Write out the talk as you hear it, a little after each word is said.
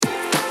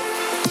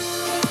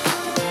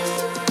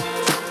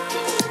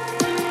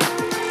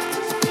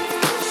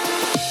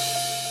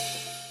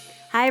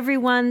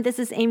everyone. This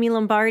is Amy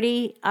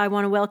Lombardi. I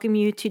want to welcome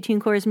you to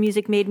TuneCore's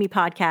Music Made Me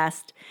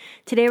podcast.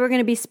 Today we're going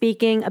to be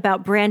speaking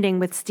about branding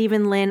with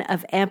Stephen Lin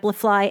of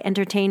Amplify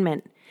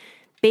Entertainment.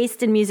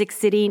 Based in Music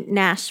City,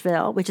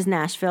 Nashville, which is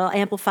Nashville,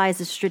 Amplify is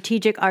a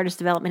strategic artist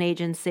development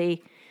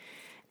agency.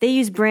 They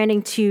use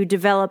branding to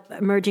develop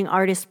emerging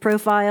artist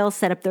profiles,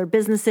 set up their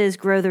businesses,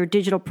 grow their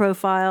digital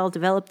profile,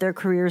 develop their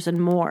careers,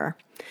 and more.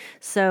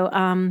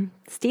 So,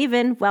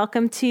 Stephen,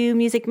 welcome to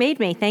Music Made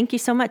Me. Thank you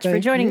so much for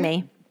joining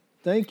me.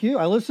 Thank you.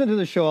 I listen to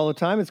the show all the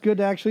time. It's good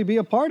to actually be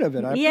a part of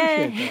it. I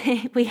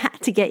appreciate that. We had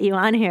to get you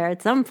on here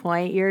at some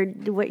point.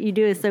 What you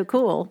do is so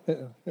cool.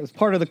 It's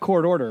part of the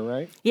court order,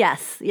 right?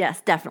 Yes,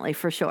 definitely,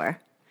 for sure.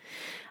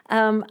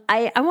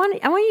 I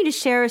want you to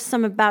share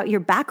some about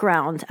your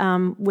background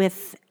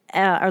with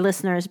our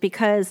listeners,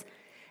 because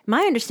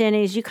my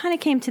understanding is you kind of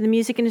came to the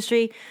music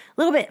industry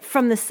a little bit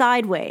from the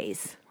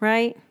sideways,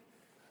 right?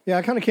 Yeah,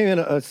 I kind of came in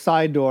a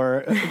side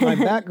door. My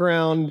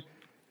background,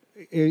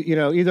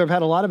 either I've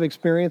had a lot of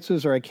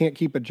experiences or I can't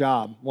keep a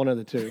job, one of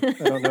the two.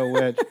 I don't know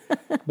which.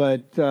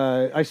 But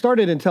I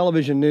started in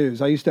television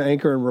news. I used to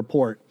anchor and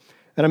report.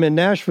 And I'm in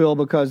Nashville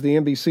because the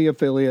NBC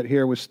affiliate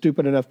here was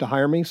stupid enough to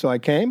hire me, so I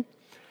came.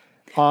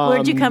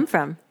 Where'd you come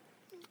from?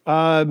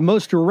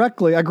 Most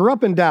directly, I grew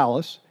up in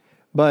Dallas,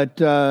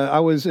 but I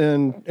was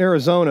in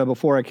Arizona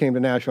before I came to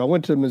Nashville. I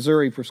went to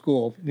Missouri for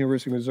school,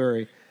 University of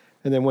Missouri,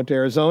 and then went to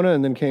Arizona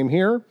and then came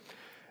here.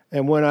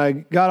 And when I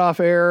got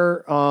off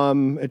air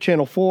at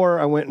Channel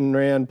 4, I went and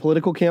ran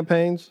political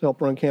campaigns,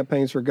 helped run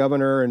campaigns for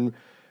governor and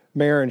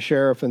mayor and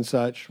sheriff and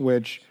such,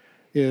 which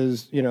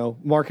is,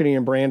 marketing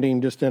and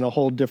branding just in a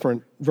whole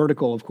different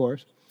vertical, of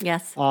course.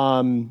 Yes.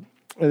 And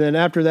then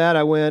after that,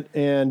 I went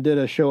and did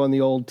a show on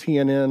the old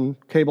TNN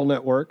cable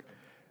network,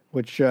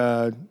 which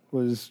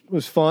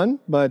was fun,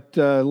 but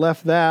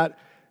left that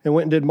and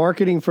went and did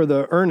marketing for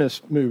the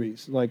Ernest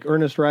movies, like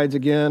Ernest Rides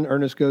Again,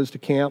 Ernest Goes to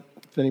Camp.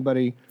 If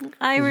anybody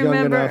I remember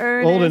young enough,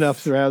 Ernest. Old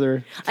enough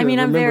rather. I mean,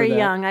 I'm very that.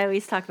 young. I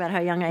always talk about how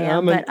young I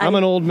am. I'm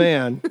an old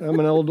man. I'm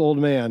an old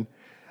man.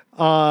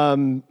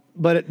 But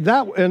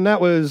that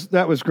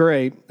was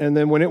great. And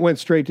then when it went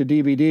straight to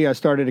DVD, I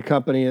started a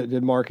company that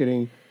did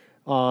marketing,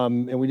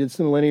 and we did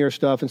some linear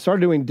stuff and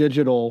started doing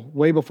digital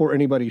way before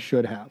anybody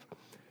should have.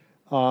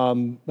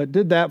 But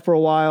did that for a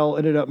while.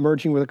 Ended up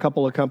merging with a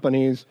couple of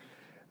companies,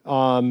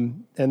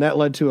 and that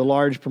led to a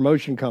large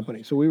promotion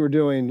company. So we were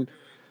doing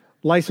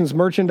licensed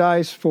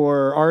merchandise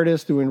for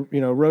artists, doing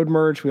road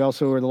merch. We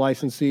also were the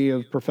licensee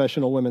of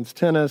professional women's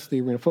tennis,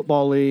 the Arena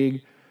Football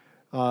League,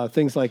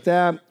 things like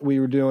that. We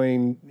were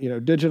doing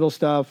digital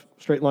stuff,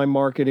 straight line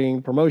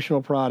marketing,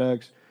 promotional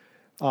products.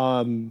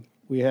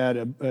 We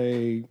had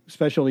a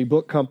specialty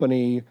book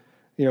company.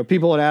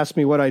 People had asked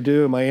me what I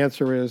do, and my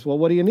answer is, well,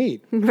 what do you need?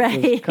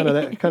 Right. Kind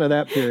of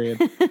that period.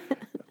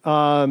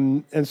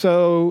 And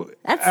so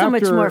that's so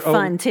much more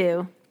fun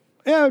too.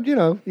 Yeah,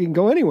 you can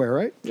go anywhere,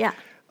 right? Yeah.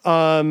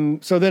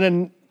 So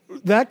then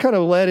that kind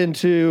of led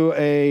into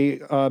a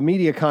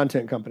media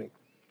content company.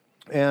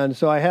 And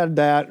so I had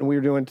that, and we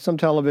were doing some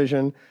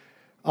television,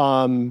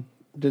 wrote some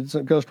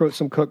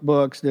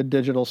cookbooks, did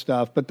digital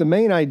stuff. But the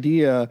main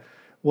idea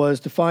was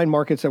to find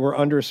markets that were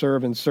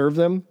underserved and serve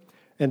them.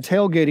 And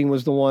tailgating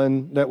was the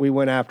one that we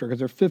went after, because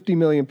there are 50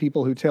 million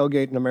people who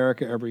tailgate in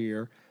America every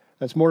year.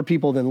 That's more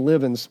people than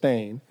live in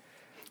Spain.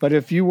 But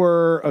if you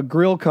were a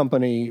grill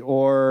company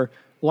or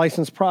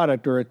licensed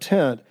product or a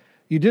tent,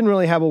 you didn't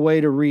really have a way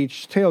to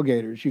reach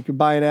tailgaters. You could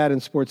buy an ad in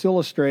Sports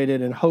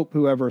Illustrated and hope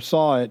whoever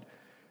saw it,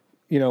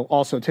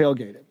 also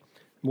tailgated. It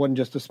wasn't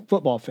just a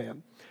football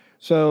fan.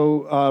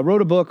 So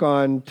wrote a book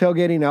on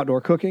tailgating,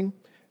 outdoor cooking,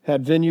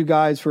 had venue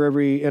guides for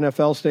every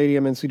NFL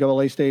stadium,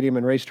 NCAA stadium,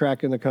 and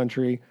racetrack in the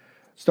country,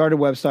 started a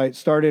website,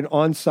 started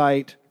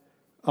on-site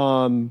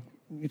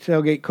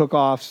tailgate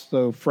cook-offs,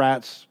 so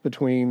frats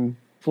between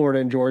Florida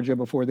and Georgia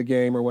before the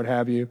game or what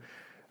have you.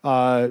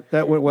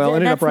 That went well.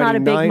 That's not a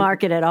big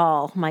market at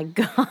all. My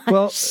gosh,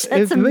 well, that's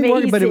it's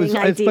amazing. A big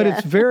market, but idea.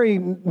 it's very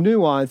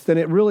nuanced, and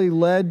it really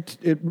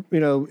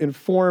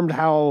informed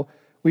how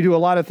we do a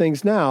lot of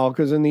things now.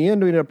 Because in the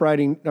end,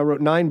 I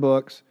wrote 9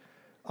 books.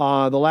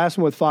 The last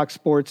one with Fox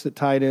Sports that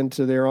tied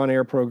into their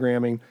on-air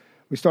programming.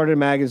 We started a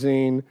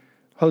magazine,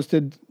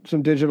 hosted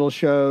some digital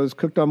shows,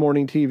 cooked on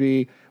morning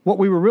TV. What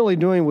we were really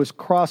doing was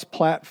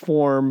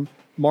cross-platform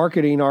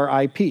marketing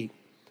our IP,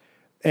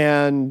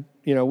 and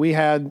we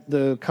had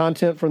the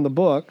content from the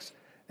books,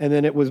 and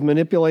then it was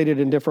manipulated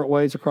in different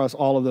ways across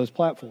all of those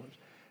platforms.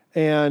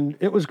 And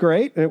it was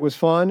great, and it was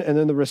fun, and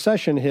then the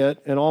recession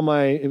hit, and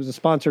it was a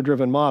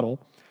sponsor-driven model,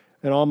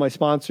 and all my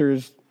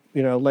sponsors,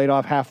 laid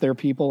off half their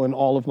people and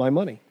all of my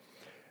money.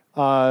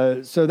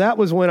 So that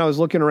was when I was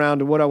looking around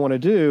to what I want to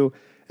do,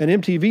 and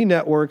MTV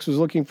Networks was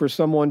looking for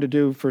someone to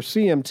do for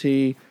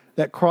CMT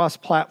that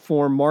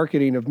cross-platform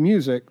marketing of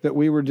music that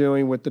we were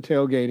doing with the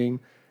tailgating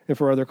and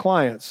for other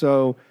clients.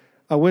 So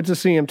I went to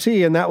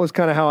CMT, and that was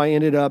kind of how I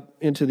ended up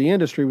into the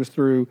industry, was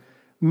through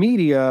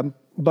media,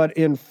 but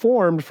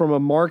informed from a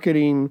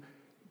marketing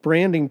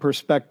branding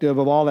perspective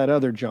of all that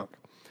other junk.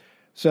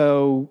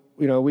 So,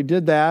 we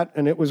did that,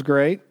 and it was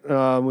great.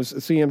 Was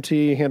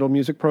CMT, handled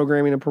music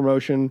programming and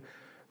promotion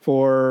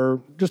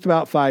for just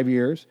about 5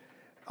 years.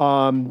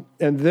 And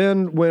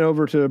then went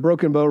over to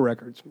Broken Bow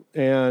Records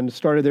and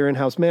started their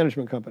in-house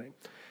management company.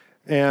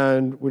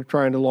 And we're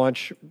trying to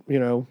launch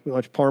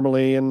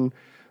Parmalee and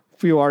a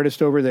few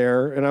artists over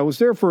there. And I was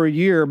there for a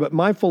year, but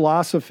my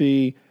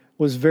philosophy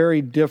was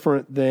very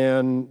different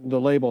than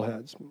the label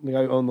heads, the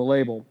guy who owned the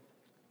label.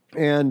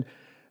 And,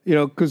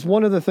 because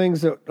one of the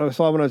things that I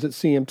saw when I was at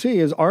CMT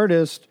is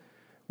artists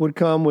would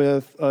come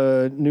with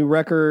a new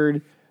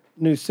record,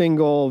 new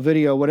single,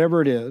 video, whatever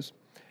it is.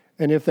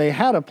 And if they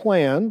had a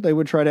plan, they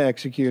would try to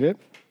execute it.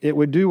 It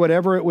would do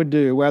whatever it would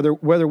do,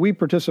 whether we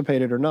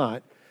participated or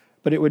not,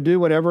 but it would do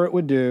whatever it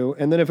would do.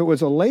 And then if it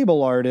was a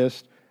label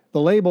artist,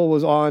 the label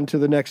was on to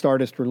the next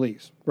artist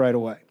release right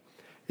away.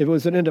 If it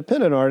was an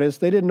independent artist,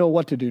 they didn't know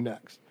what to do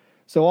next.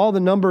 So all the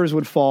numbers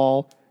would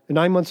fall, and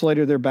 9 months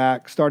later, they're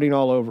back, starting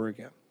all over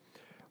again.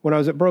 When I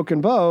was at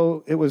Broken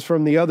Bow, it was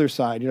from the other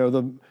side.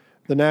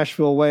 The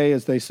Nashville way,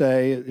 as they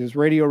say, is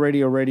radio,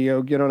 radio,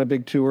 radio, get on a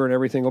big tour, and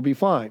everything will be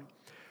fine.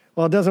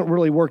 Well, it doesn't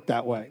really work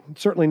that way,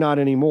 certainly not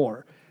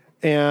anymore.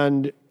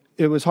 And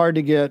it was hard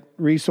to get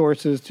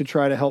resources to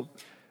try to help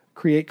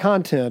create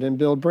content and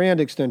build brand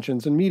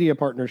extensions and media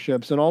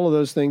partnerships and all of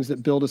those things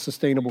that build a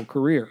sustainable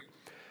career.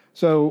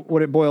 So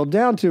what it boiled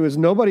down to is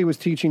nobody was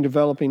teaching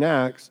developing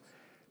acts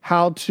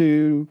how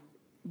to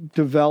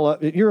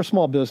develop. You're a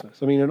small business.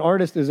 I mean, an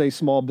artist is a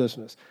small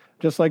business,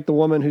 just like the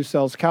woman who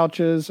sells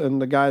couches and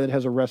the guy that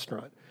has a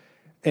restaurant.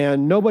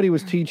 And nobody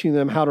was teaching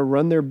them how to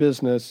run their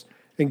business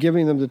and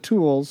giving them the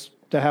tools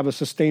to have a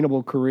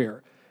sustainable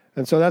career.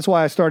 And so that's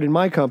why I started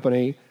my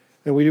company,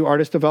 and we do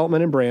artist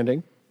development and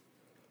branding.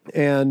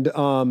 And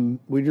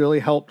we really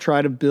help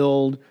try to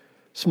build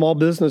small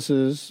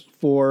businesses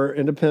for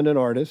independent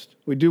artists.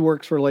 We do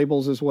works for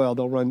labels as well.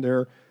 They'll run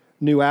their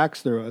new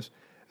acts through us.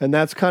 And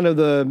that's kind of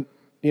the,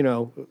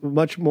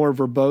 much more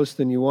verbose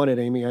than you wanted,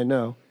 Amy, I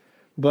know.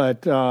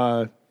 But,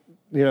 kind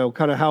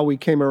of how we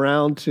came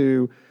around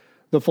to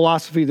the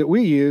philosophy that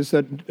we use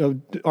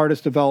of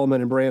artist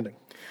development and branding.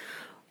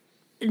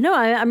 No,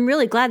 I'm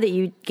really glad that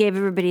you gave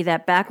everybody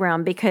that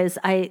background, because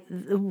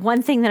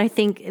one thing that I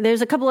think,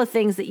 there's a couple of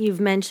things that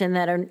you've mentioned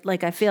that are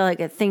I feel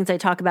like things I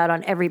talk about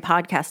on every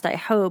podcast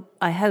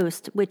I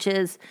host, which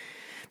is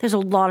there's a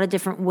lot of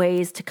different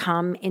ways to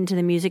come into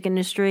the music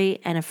industry,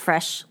 and a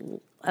fresh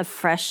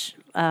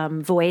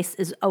voice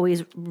is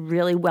always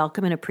really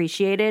welcome and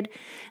appreciated.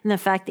 And the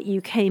fact that you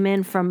came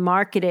in from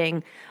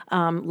marketing,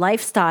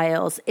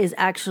 lifestyles is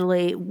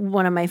actually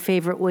one of my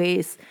favorite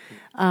ways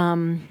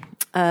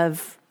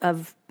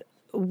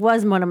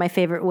was one of my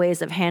favorite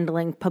ways of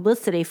handling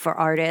publicity for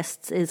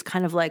artists, is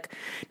kind of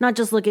not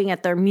just looking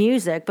at their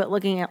music, but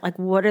looking at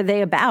what are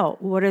they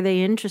about? What are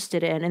they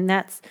interested in? And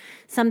that's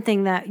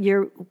something that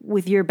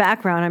with your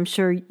background, I'm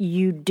sure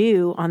you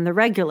do on the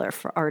regular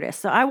for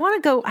artists. So I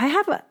want to go,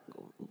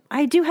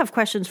 I do have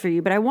questions for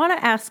you, but I want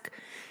to ask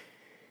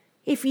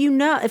if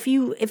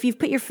you've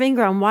put your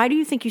finger on, why do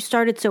you think you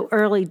started so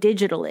early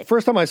digitally?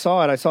 First time I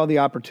saw it, I saw the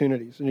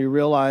opportunities, and you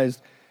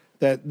realized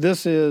that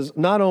this is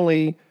not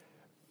only,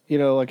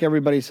 like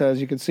everybody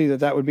says, you can see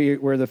that would be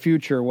where the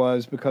future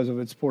was because of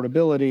its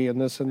portability and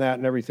this and that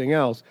and everything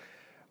else.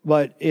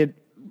 But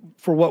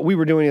for what we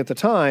were doing at the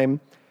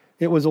time,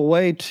 it was a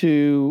way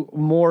to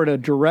more in a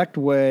direct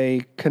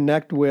way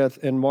connect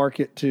with and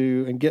market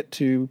to and get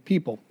to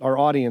people, our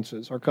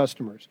audiences, our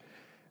customers.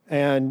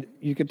 And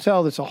you could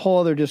tell there's a whole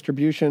other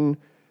distribution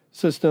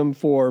system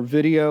for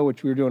video,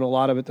 which we were doing a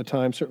lot of at the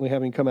time, certainly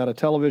having come out of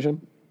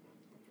television.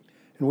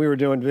 And we were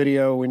doing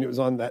video when it was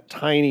on that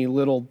tiny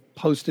little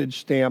postage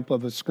stamp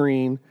of a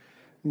screen,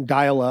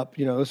 dial up,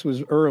 this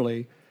was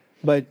early.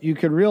 But you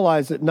could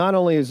realize that not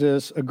only is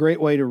this a great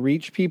way to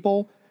reach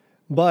people,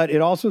 but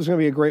it also is going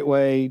to be a great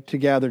way to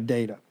gather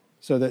data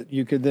so that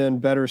you could then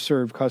better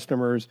serve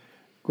customers,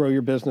 grow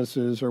your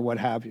businesses or what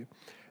have you.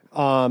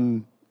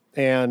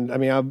 And I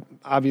mean,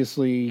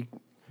 obviously,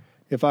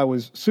 if I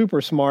was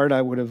super smart,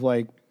 I would have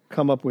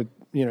come up with,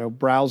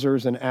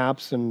 browsers and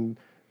apps and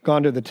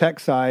gone to the tech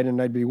side,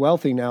 and I'd be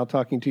wealthy now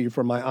talking to you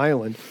from my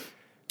island.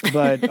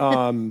 But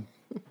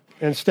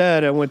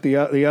instead, I went the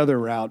other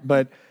route.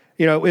 But,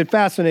 it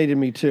fascinated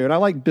me too. And I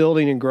like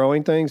building and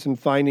growing things and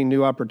finding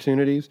new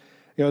opportunities.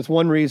 It's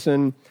one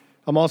reason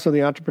I'm also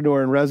the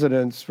entrepreneur in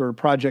residence for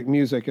Project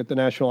Music at the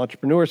National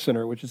Entrepreneur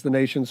Center, which is the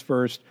nation's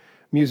first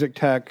music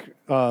tech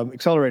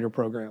accelerator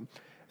program.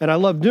 And I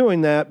love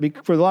doing that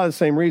for a lot of the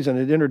same reason.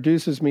 It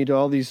introduces me to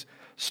all these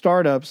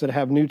startups that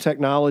have new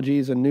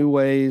technologies and new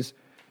ways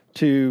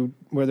to,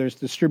 whether it's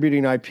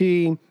distributing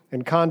IP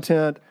and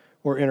content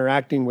or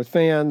interacting with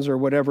fans or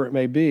whatever it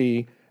may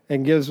be,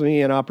 and gives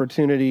me an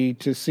opportunity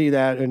to see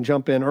that and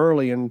jump in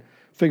early and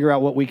figure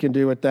out what we can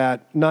do with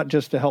that, not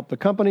just to help the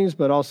companies,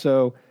 but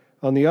also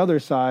on the other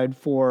side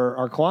for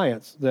our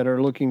clients that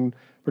are looking,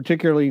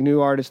 particularly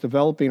new artists,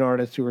 developing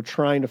artists who are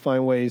trying to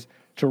find ways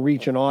to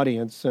reach an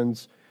audience,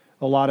 since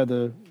a lot of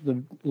the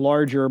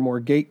larger, more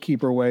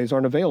gatekeeper ways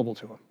aren't available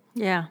to them.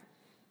 Yeah.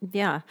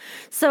 Yeah.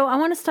 So I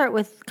want to start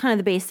with kind of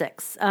the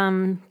basics.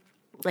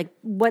 Like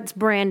what's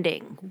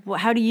branding?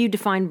 How do you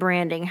define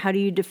branding? How do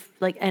you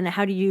and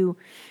how do you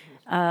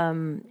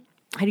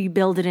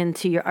build it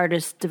into your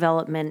artist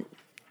development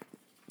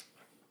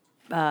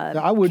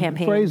I would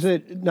campaigns? phrase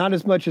it not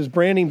as much as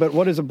branding, but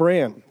what is a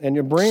brand? And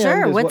your brand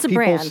Sure, is what's what a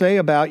people brand? say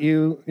about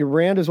you. Your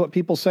brand is what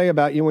people say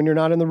about you when you're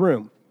not in the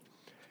room.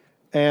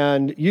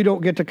 And you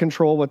don't get to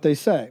control what they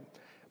say,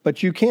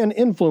 but you can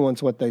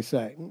influence what they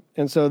say.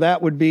 And so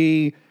that would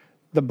be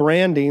the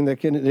branding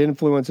that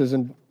influences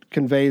and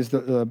conveys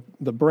the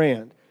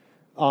brand.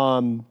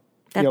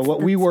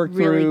 What we work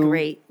really through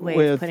great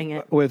way of putting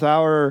it. with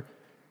our,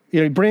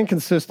 brand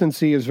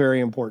consistency is very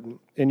important,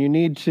 and you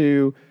need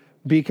to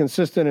be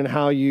consistent in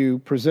how you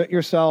present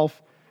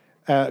yourself,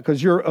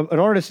 because an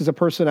artist is a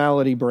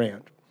personality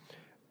brand,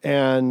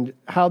 and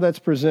how that's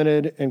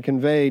presented and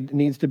conveyed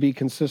needs to be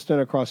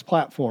consistent across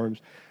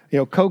platforms.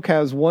 Coke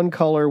has one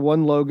color,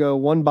 one logo,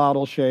 one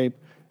bottle shape,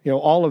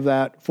 all of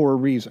that for a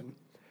reason.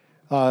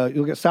 You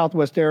look at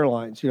Southwest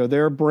Airlines,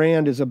 their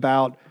brand is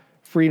about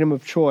freedom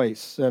of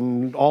choice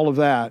and all of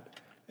that.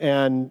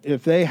 And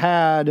if they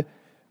had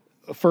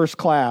first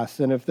class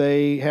and if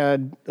they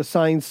had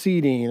assigned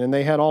seating and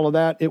they had all of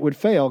that, it would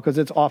fail because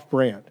it's off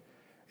brand.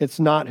 It's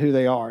not who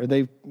they are.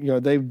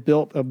 They've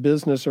built a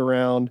business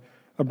around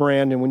a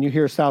brand. And when you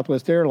hear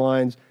Southwest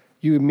Airlines,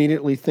 you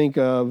immediately think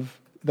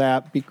of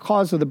that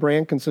because of the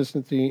brand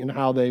consistency and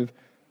how they've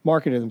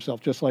marketed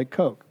themselves, just like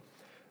Coke.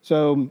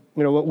 So,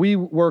 what we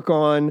work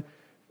on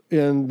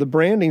in the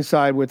branding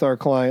side with our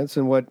clients,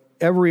 and what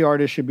every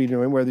artist should be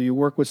doing, whether you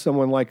work with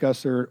someone like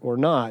us or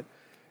not,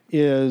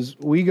 is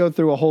we go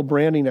through a whole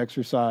branding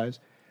exercise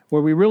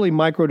where we really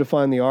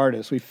micro-define the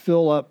artist. We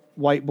fill up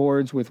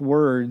whiteboards with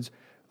words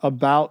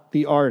about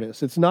the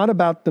artist. It's not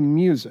about the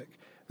music.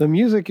 The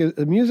music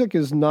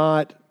is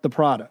not the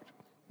product.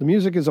 The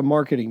music is a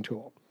marketing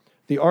tool.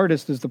 The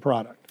artist is the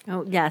product.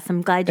 Oh, yes.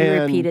 I'm glad you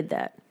repeated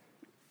that.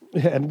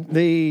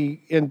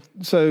 And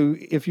so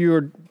if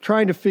you're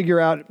trying to figure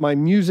out my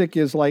music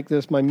is like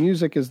this, my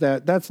music is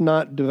that, that's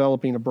not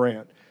developing a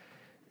brand.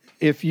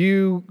 If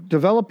you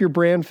develop your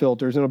brand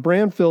filters, and a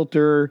brand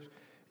filter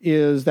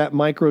is that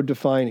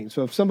micro-defining.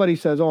 So if somebody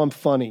says, "Oh, I'm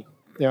funny,"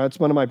 it's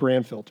one of my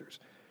brand filters.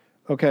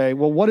 Okay,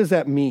 well, what does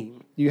that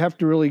mean? You have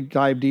to really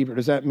dive deeper.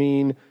 Does that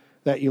mean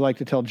that you like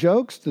to tell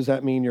jokes? Does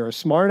that mean you're a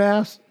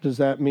smartass? Does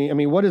that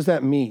mean, what does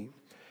that mean?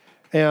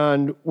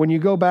 And when you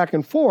go back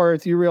and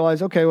forth, you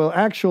realize, okay, well,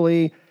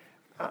 actually,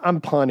 I'm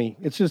punny.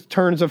 It's just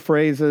turns of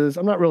phrases.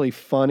 I'm not really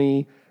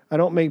funny. I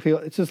don't make people,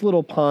 it's just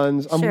little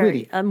puns. I'm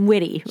witty. I'm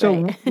witty.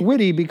 So right.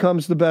 witty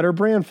becomes the better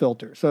brand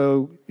filter.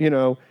 So,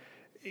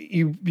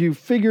 you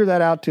figure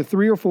that out to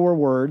 3 or 4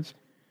 words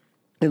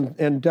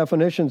and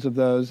definitions of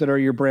those that are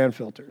your brand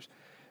filters.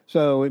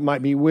 So it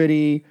might be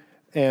witty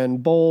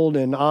and bold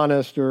and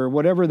honest or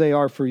whatever they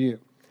are for you.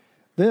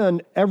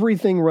 Then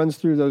everything runs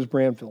through those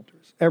brand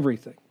filters.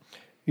 Everything.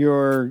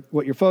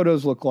 What your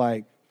photos look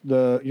like,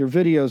 your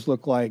videos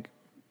look like,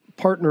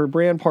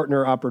 brand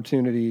partner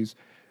opportunities,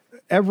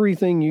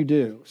 everything you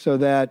do, so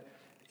that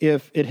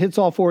if it hits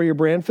all 4 of your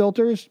brand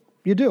filters,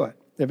 you do it.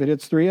 If it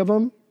hits 3 of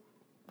them,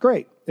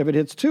 great. If it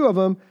hits 2 of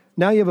them,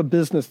 now you have a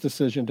business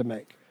decision to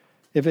make.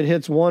 If it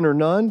hits 1 or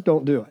none,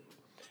 don't do it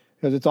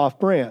because it's off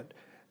brand.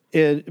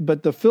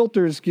 But the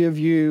filters give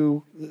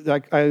you,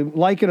 like I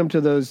liken them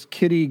to those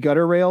kiddie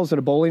gutter rails at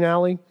a bowling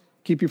alley,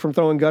 keep you from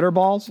throwing gutter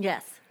balls.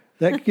 Yes.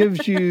 That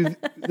gives you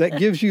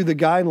the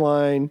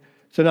guideline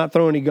to not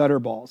throw any gutter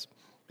balls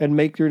and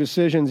make your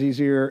decisions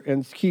easier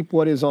and keep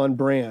what is on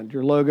brand,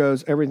 your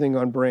logos, everything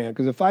on brand.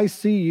 Because if I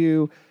see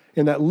you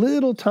in that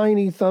little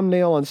tiny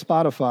thumbnail on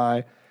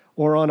Spotify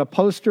or on a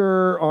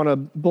poster on a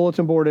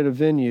bulletin board at a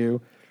venue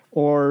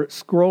or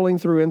scrolling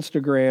through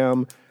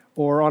Instagram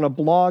or on a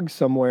blog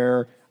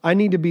somewhere, I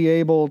need to be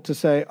able to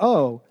say,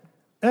 "Oh,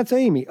 that's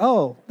Amy.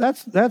 Oh,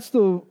 that's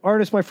the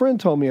artist my friend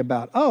told me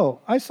about. Oh,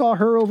 I saw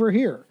her over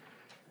here."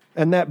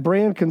 And that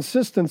brand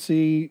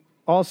consistency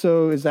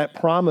also is that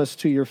promise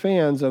to your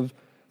fans of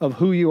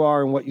who you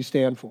are and what you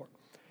stand for.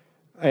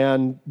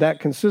 And that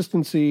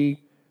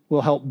consistency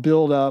will help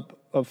build up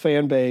a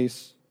fan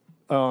base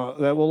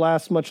that will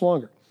last much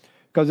longer.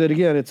 Because,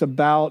 it's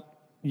about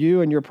you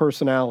and your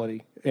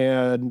personality.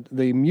 And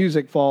the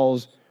music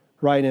falls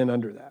right in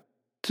under that.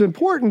 It's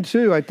important,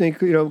 too, I think,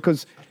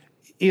 because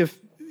if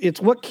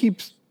it's what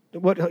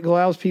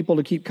allows people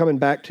to keep coming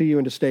back to you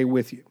and to stay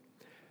with you.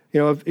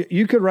 If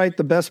you could write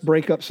the best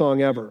breakup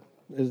song ever,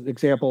 is an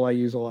example I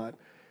use a lot,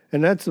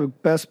 and that's the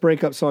best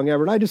breakup song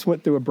ever. And I just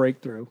went through a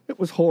breakthrough. It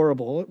was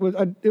horrible.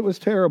 It was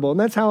terrible. And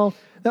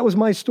that was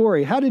my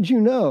story. How did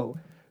you know?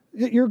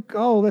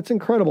 That's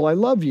incredible. I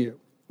love you.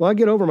 Well, I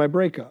get over my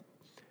breakup.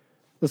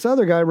 This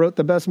other guy wrote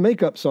the best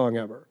makeup song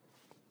ever.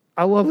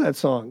 I love that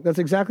song. That's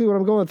exactly what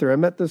I'm going through. I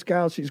met this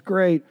gal. She's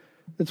great.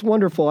 It's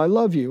wonderful. I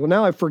love you. Well,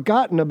 now I've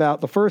forgotten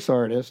about the first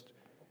artist,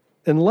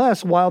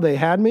 unless while they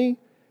had me,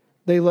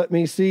 they let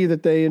me see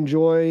that they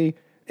enjoy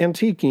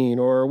antiquing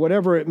or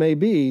whatever it may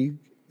be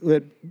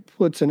that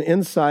puts an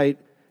insight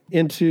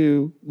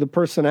into the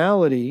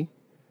personality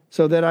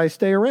so that I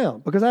stay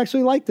around because I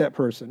actually like that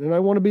person and I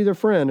want to be their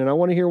friend and I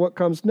want to hear what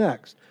comes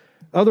next.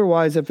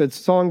 Otherwise, if it's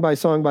song by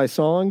song by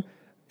song,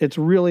 it's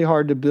really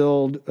hard to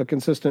build a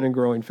consistent and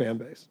growing fan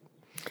base.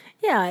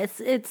 Yeah,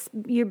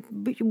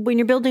 when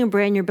you're building a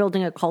brand, you're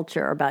building a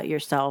culture about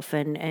yourself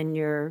and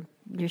you're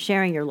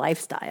sharing your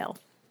lifestyle.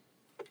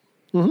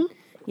 Mm-hmm.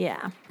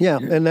 Yeah. Yeah,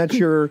 and that's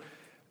your,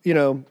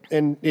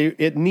 and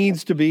it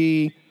needs to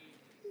be,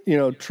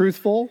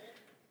 truthful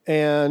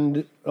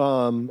and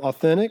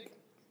authentic.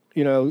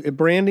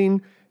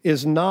 Branding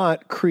is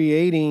not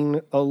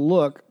creating a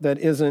look that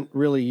isn't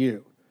really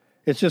you.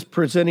 It's just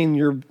presenting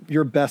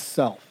your best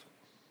self.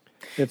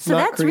 So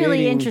that's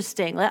really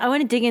interesting. I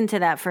want to dig into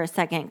that for a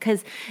second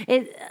because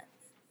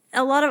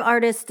a lot of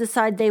artists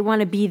decide they want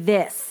to be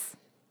this.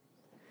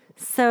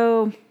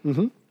 So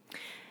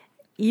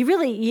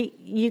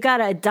you got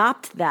to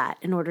adopt that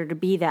in order to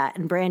be that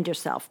and brand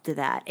yourself to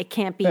that. It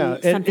can't be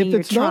something you're trying on. If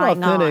it's not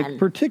authentic,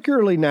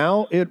 particularly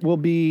now, it will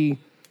be.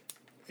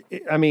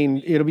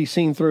 It'll be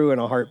seen through in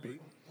a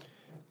heartbeat.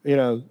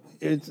 You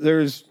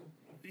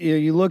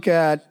look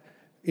at.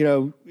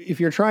 If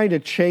you're trying to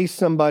chase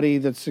somebody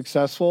that's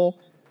successful,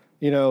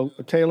 I'm going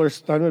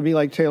to be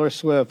like Taylor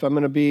Swift. I'm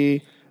going to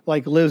be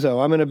like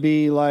Lizzo. I'm going to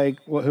be like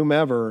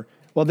whomever.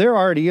 Well, there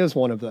already is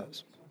one of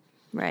those.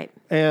 Right.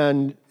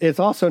 And it's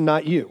also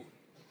not you.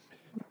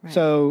 Right.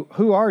 So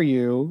who are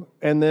you?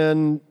 And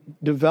then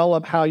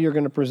develop how you're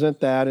going to present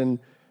that. And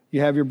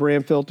you have your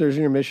brand filters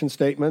and your mission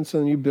statements,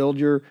 and you build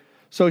your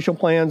social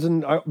plans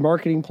and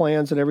marketing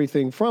plans and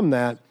everything from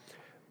that.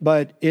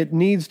 But it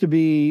needs to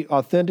be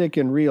authentic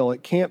and real.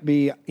 It can't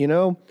be,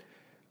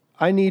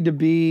 I need to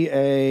be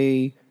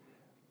a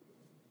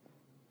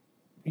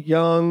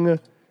young,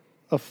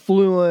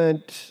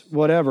 affluent,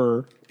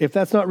 whatever. If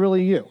that's not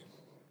really you,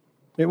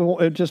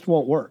 it just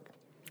won't work.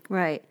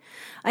 Right.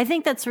 I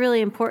think that's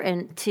really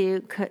important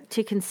to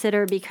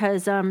consider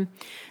because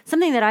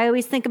something that I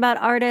always think about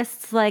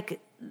artists,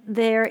 like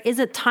there is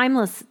a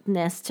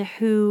timelessness to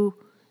who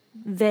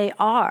they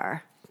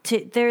are.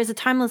 There is a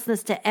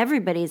timelessness to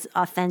everybody's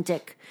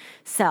authentic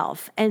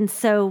self. And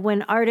so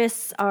when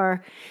artists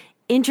are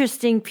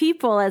interesting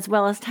people as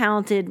well as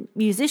talented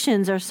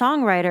musicians or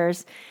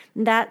songwriters,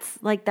 that's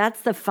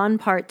the fun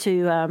part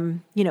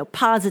to,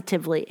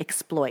 positively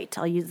exploit.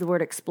 I'll use the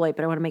word exploit,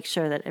 but I want to make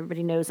sure that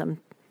everybody knows I'm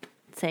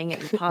saying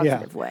it in a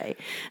positive way.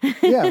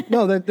 Yeah,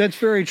 no, that's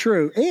very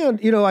true. And,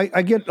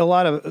 I get a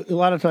lot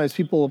of times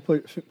people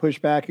will push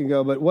back and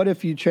go, but what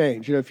if you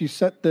change? If you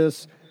set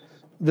this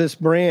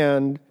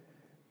brand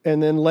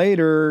and then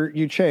later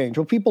you change.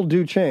 Well, people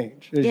do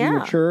change. As you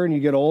mature and you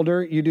get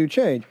older, you do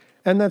change.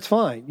 And that's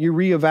fine. You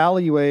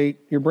reevaluate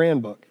your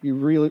brand book. You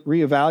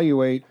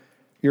reevaluate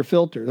your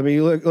filters.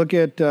 You look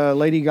at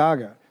Lady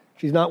Gaga.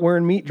 She's not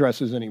wearing meat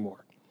dresses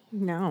anymore.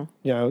 No.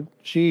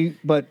 She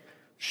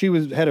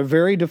had a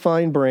very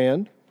defined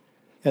brand.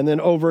 And then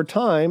over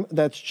time,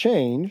 that's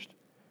changed.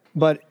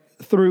 But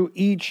through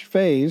each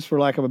phase, for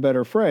lack of a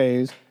better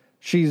phrase,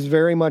 she's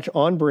very much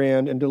on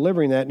brand and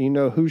delivering that. And you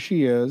know who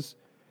she is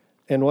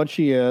and what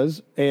she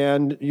is,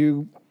 and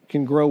you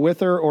can grow with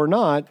her or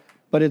not,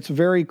 but it's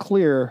very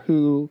clear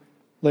who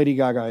Lady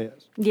Gaga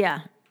is.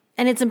 Yeah.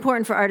 And it's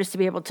important for artists to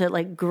be able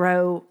to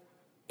grow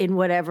in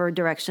whatever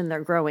direction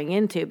they're growing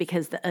into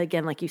because,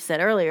 again, like you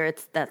said earlier,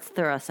 that's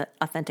their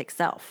authentic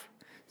self.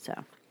 So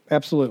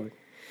absolutely.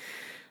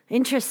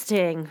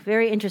 Interesting.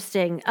 Very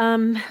interesting.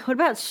 What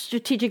about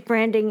strategic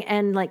branding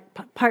and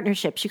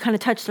partnerships? You kind of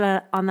touched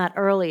on that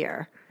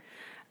earlier.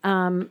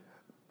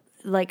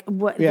 This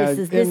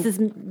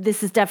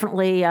is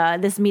definitely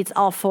this meets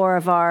all four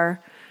of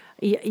our.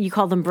 You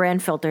call them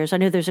brand filters. I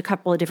know there's a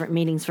couple of different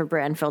meanings for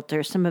brand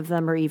filters. Some of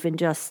them are even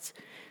just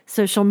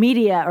social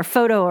media or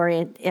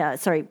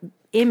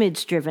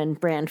image-driven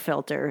brand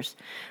filters.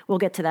 We'll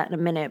get to that in a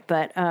minute,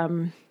 but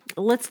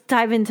let's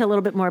dive into a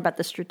little bit more about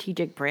the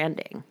strategic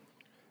branding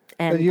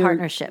and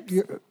partnerships.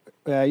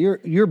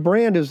 Your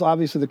brand is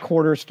obviously the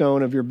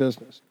cornerstone of your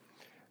business,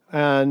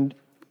 and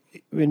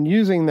in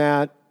using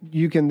that,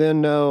 you can then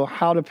know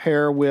how to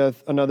pair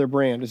with another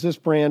brand. Is this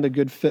brand a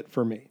good fit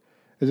for me?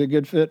 Is it a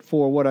good fit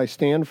for what I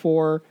stand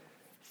for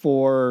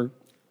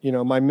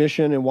my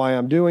mission and why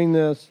I'm doing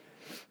this?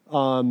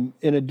 In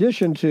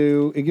addition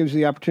to, it gives you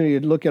the opportunity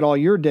to look at all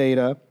your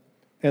data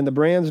and the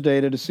brand's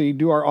data to see,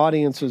 do our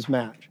audiences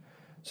match?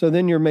 So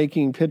then you're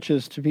making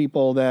pitches to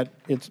people that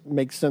it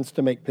makes sense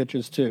to make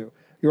pitches to.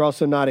 You're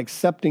also not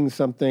accepting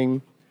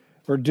something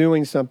or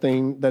doing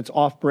something that's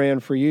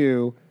off-brand for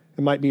you.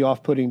 It might be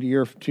off-putting to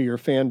your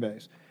fan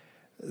base.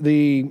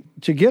 To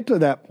get to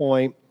that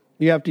point,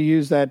 you have to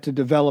use that to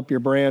develop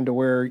your brand to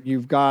where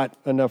you've got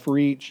enough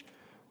reach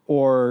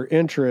or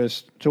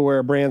interest to where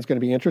a brand's going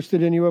to be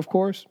interested in you, of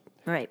course.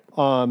 Right.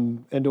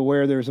 And to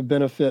where there's a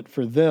benefit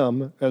for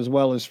them as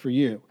well as for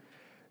you.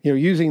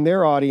 Using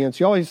their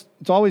audience,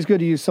 it's always good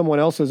to use someone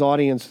else's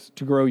audience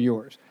to grow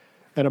yours.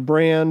 And a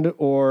brand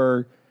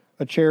or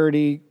a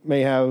charity may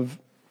have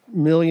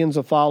millions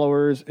of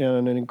followers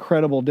and an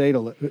incredible data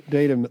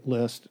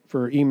list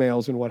for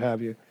emails and what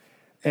have you.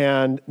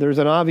 And there's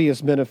an obvious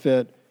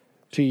benefit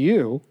to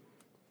you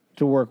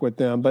to work with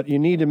them, but you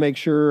need to make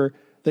sure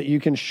that you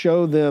can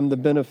show them the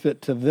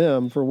benefit to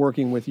them for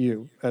working with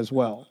you as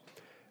well.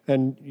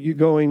 And you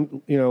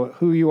going,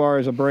 who you are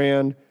as a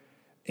brand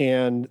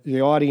and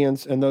the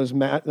audience and those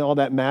all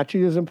that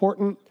matching is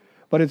important.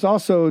 But it's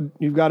also,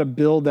 you've got to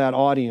build that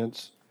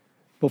audience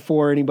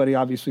before anybody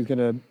obviously is going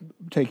to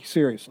take you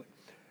seriously.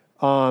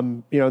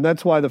 And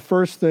that's why the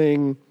first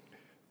thing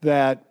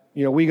that,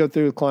 we go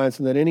through with clients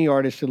and that any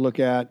artist should look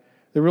at,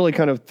 there are really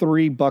kind of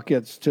three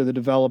buckets to the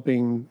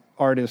developing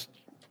artist,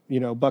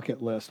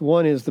 bucket list.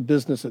 One is the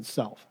business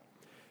itself.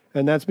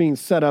 And that's being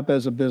set up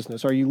as a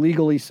business. Are you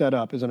legally set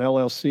up as an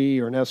LLC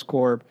or an S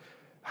Corp?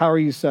 How are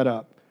you set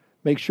up?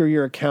 Make sure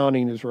your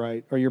accounting is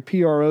right. Are your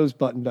PROs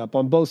buttoned up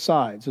on both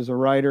sides as a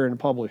writer and a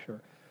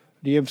publisher?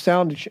 Do you have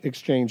sound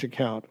exchange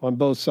account on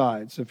both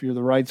sides if you're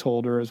the rights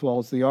holder as well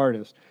as the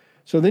artist?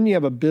 So then you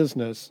have a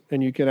business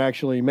and you can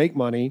actually make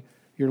money.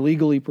 You're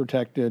legally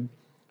protected.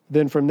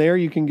 Then from there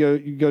you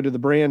go to the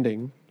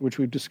branding, which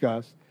we've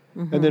discussed.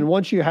 Mm-hmm. And then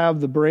once you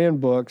have the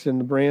brand books and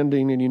the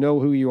branding and you know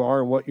who you are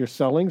and what you're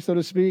selling, so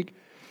to speak,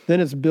 then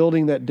it's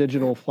building that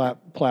digital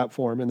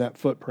platform and that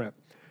footprint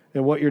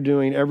and what you're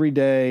doing every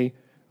day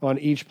on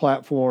each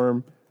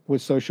platform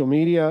with social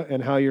media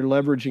and how you're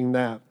leveraging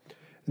that.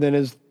 And then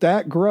as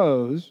that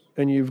grows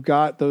and you've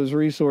got those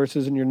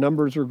resources and your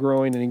numbers are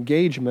growing and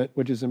engagement,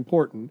 which is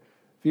important.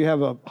 If you have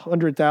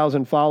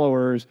 100,000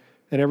 followers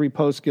and every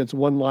post gets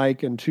 1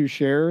 like and 2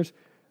 shares,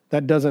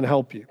 that doesn't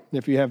help you.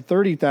 If you have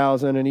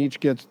 30,000 and each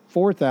gets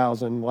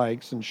 4,000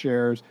 likes and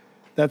shares,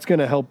 that's going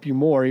to help you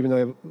more, even though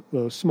you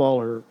have a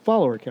smaller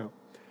follower count.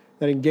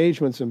 That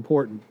engagement's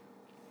important.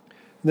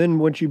 Then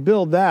once you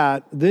build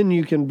that, then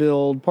you can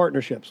build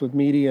partnerships with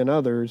media and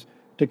others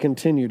to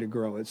continue to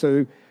grow it.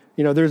 So,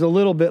 there's a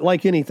little bit,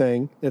 like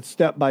anything, it's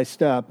step by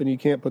step, and you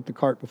can't put the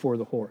cart before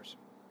the horse.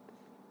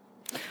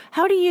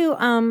 How do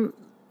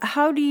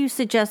you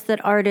suggest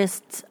that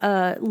artists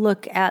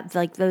look at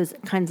like those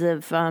kinds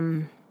of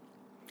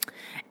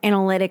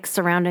analytics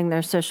surrounding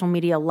their social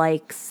media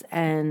likes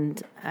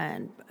and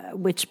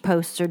which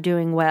posts are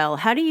doing well?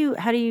 How do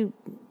you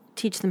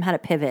teach them how to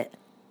pivot?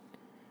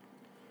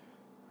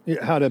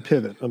 How to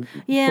pivot?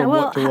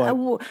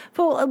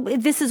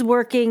 This is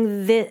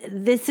working.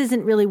 This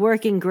isn't really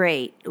working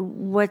great.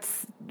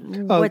 What's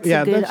a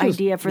good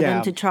idea for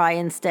them to try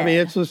instead?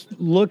 It's just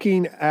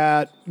looking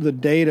at the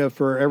data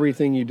for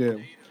everything you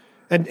do,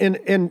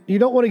 and you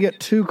don't want to get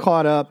too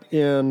caught up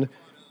in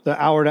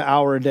the hour to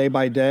hour, day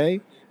by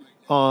day.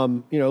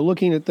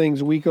 Looking at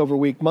things week over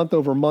week, month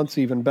over month's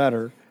even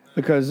better,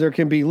 because there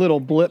can be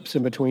little blips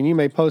in between. You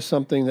may post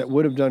something that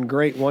would have done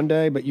great one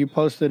day, but you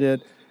posted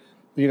it,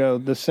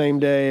 the same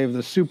day of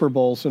the Super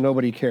Bowl, so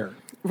nobody cared.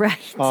 Right.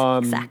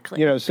 Exactly.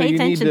 So pay you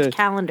attention need to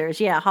calendars,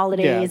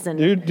 holidays,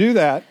 and do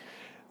that.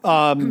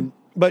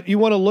 But you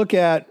want to look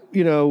at,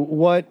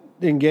 what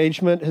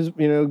engagement has,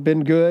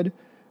 been good.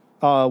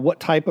 What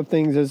type of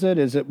things is it?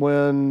 Is it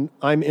when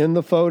I'm in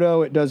the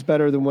photo, it does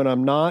better than when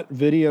I'm not?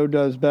 Video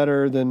does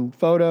better than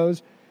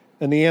photos?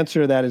 And the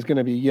answer to that is going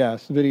to be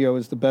yes. Video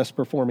is the best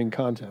performing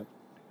content.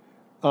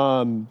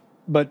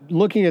 But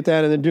looking at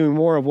that and then doing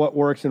more of what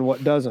works and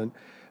what doesn't.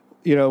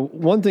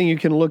 One thing you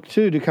can look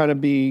to kind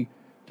of to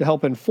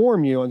help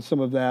inform you on some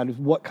of that is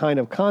what kind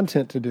of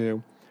content to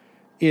do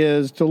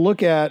is to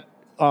look at,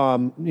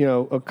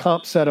 a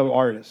comp set of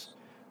artists.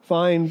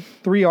 Find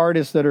 3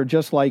 artists that are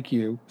just like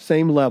you,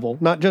 same level,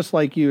 not just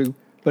like you,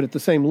 but at the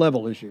same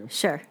level as you.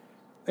 Sure.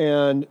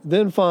 And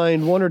then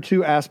find 1 or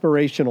 2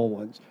 aspirational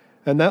ones.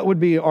 And that would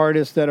be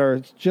artists that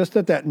are just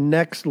at that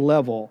next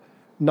level,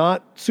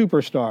 not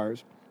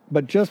superstars,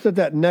 but just at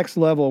that next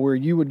level where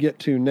you would get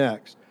to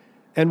next.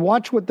 And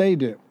watch what they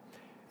do.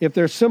 If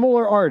they're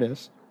similar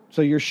artists,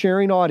 so you're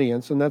sharing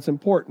audience, and that's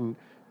important,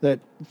 that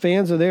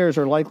fans of theirs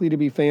are likely to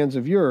be fans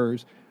of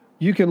yours,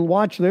 you can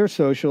watch their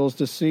socials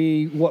to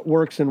see what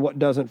works and what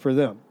doesn't for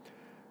them.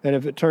 And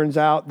if it turns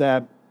out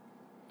that,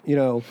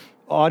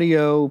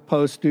 audio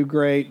posts do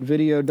great,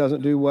 video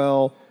doesn't do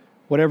well,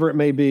 whatever it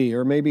may be,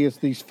 or maybe it's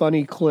these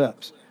funny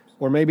clips,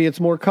 or maybe it's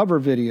more cover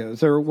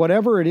videos, or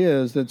whatever it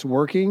is that's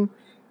working,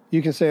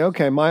 you can say,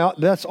 okay,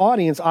 this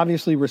audience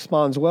obviously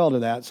responds well to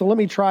that, so let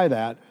me try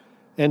that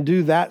and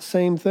do that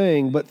same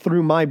thing, but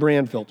through my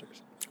brand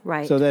filters.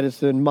 Right. So that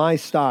it's in my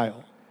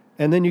style.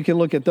 And then you can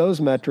look at those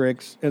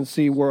metrics and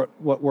see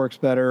what works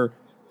better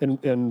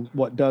and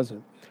what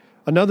doesn't.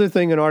 Another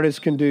thing an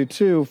artist can do,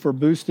 too, for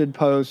boosted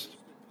posts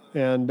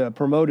and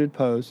promoted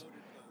posts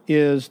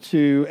is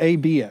to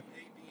A/B it.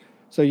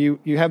 So you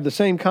have the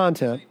same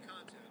content,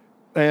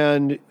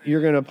 and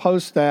you're going to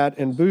post that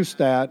and boost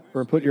that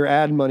or put your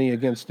ad money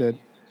against it,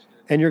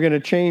 and you're going to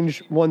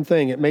change one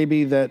thing. It may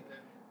be that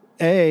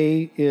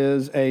A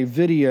is a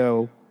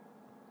video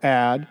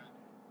ad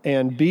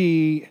and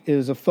B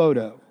is a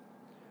photo,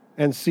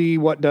 and see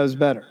what does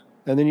better.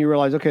 And then you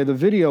realize, okay, the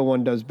video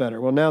one does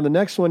better. Well, now the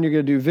next one, you're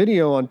going to do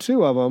video on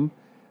 2 of them,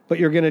 but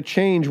you're going to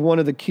change one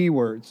of the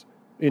keywords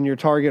in your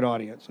target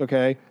audience,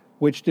 okay?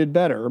 Which did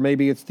better, or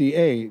maybe it's the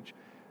age.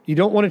 You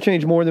don't want to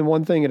change more than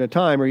one thing at a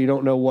time, or you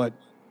don't know what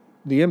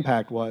the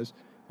impact was,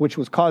 which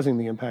was causing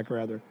the impact,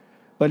 rather.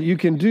 But you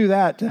can do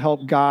that to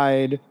help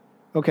guide,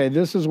 okay,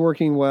 this is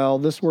working well,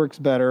 this works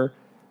better,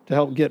 to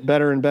help get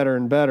better and better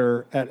and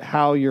better at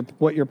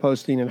what you're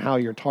posting and how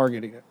you're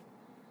targeting it.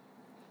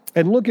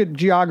 And look at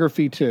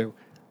geography too.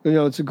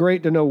 It's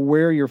great to know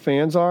where your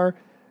fans are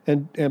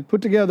and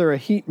put together a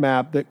heat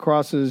map that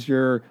crosses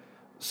your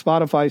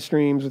Spotify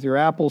streams with your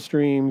Apple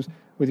streams,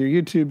 with your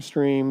YouTube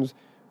streams,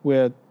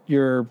 with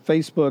your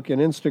Facebook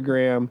and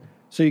Instagram,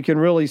 so you can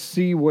really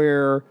see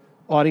where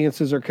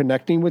audiences are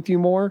connecting with you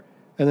more.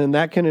 And then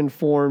that can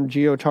inform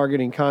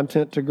geo-targeting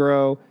content to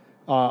grow,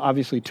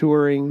 obviously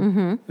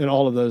touring, and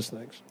all of those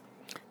things.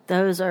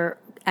 Those are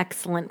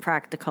excellent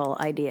practical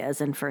ideas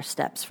and first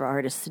steps for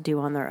artists to do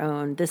on their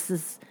own. This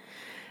is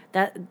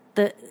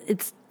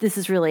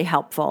really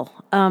helpful.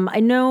 I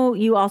know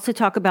you also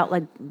talk about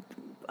like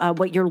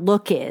what your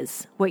look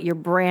is, what your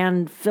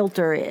brand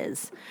filter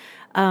is.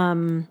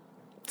 So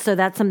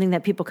that's something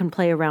that people can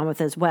play around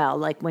with as well.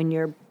 Like when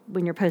you're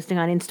posting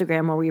on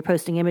Instagram or when you're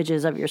posting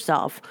images of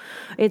yourself.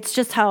 It's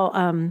just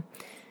how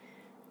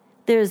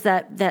there's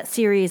that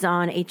series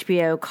on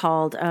HBO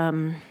called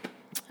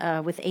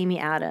with Amy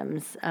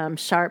Adams,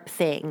 Sharp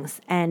Things,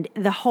 and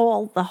the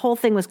whole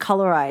thing was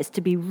colorized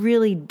to be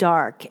really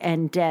dark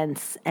and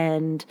dense,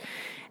 and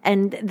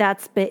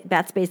that's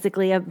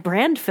basically a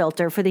brand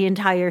filter for the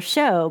entire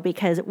show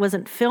because it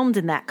wasn't filmed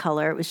in that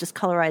color; it was just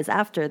colorized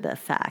after the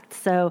fact.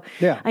 So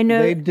yeah, I know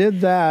they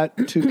did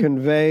that to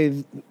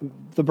convey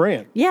the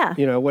brand. Yeah,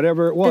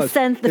 whatever it was, the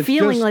sense, the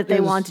feeling that they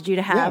wanted you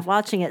to have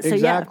watching it. So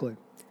exactly.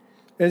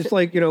 And it's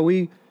like,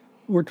 we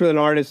worked with an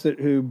artist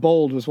who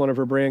bold was one of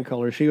her brand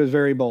colors. She was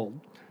very bold,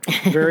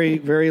 very,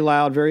 very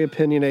loud, very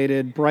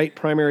opinionated, bright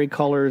primary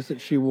colors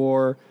that she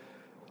wore.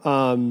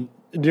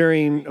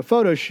 During a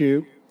photo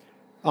shoot,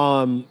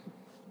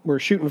 we're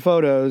shooting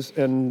photos,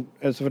 and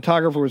as the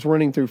photographer was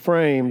running through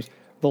frames,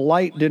 the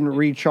light didn't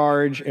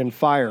recharge and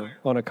fire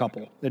on a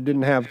couple. It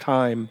didn't have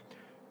time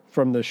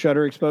from the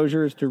shutter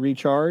exposures to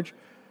recharge.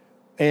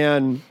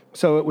 And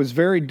so it was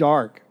very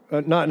dark,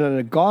 not in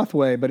a goth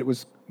way, but it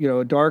was,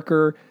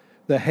 darker.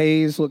 The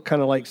haze looked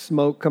kind of like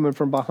smoke coming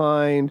from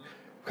behind,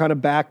 kind of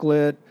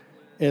backlit.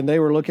 And they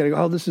were looking at it,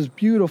 oh, this is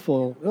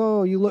beautiful.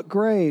 Oh, you look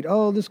great.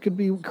 Oh, this could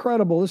be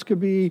incredible. This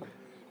could be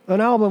an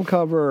album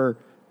cover.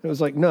 It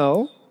was like,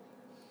 no,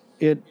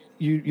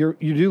 you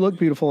do look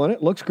beautiful in it.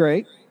 It looks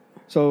great.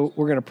 So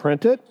we're going to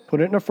print it,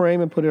 put it in a frame,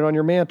 and put it on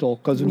your mantle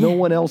because no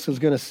one else is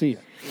going to see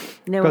it.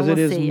 Because it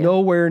is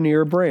nowhere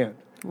near brand.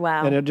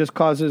 Wow. And it just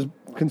causes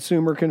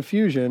consumer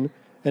confusion,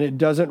 and it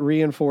doesn't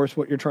reinforce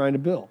what you're trying to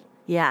build.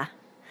 Yeah.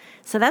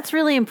 So that's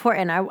really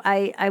important.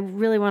 I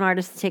really want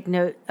artists to take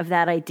note of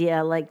that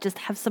idea, like just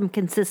have some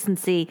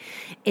consistency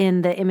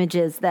in the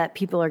images that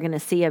people are going to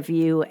see of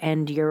you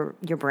and your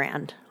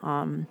brand.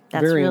 That's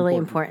Very really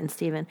important,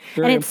 Stephen.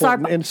 Very and it's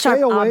important. And sharp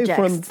stay away objects.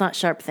 from... It's not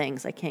sharp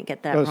things. I can't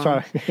get that wrong.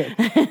 Sorry.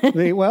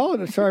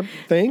 A sharp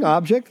thing,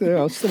 object,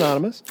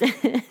 synonymous.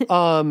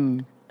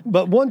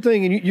 But one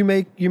thing, and you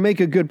make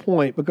a good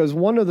point, because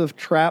one of the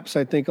traps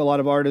I think a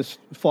lot of artists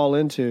fall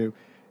into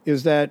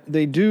is that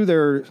they do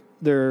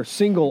their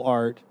single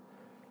art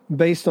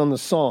based on the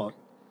song.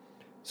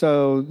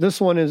 So this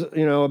one is,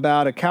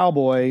 about a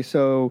cowboy.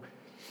 So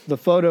the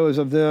photo is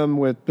of them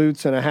with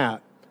boots and a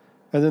hat.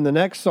 And then the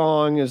next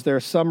song is their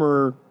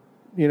summer,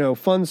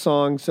 fun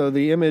song. So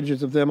the image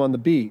is of them on the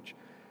beach.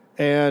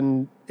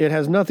 And it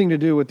has nothing to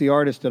do with the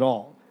artist at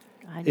all.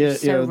 You're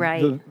so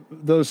right.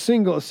 Those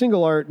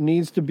single art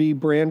needs to be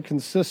brand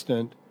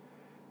consistent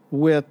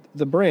with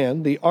the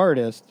brand, the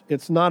artist.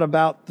 It's not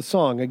about the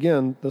song.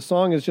 Again, the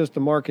song is just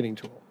a marketing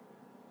tool.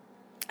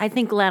 I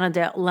think Lana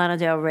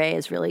Del Rey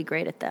is really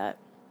great at that.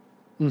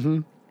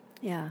 Mm-hmm.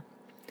 Yeah.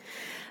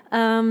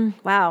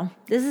 Wow.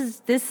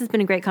 This has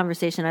been a great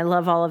conversation. I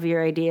love all of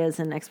your ideas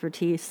and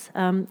expertise.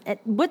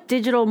 What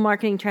digital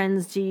marketing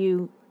trends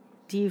do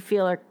you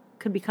feel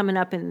could be coming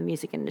up in the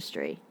music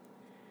industry?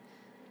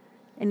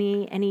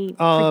 Any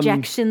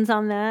projections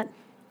on that?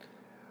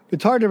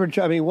 It's hard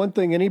to. One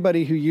thing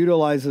anybody who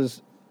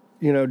utilizes,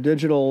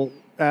 digital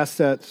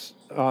assets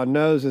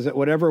knows is that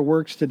whatever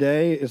works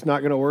today is not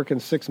going to work in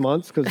 6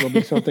 months because there'll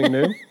be something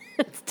new.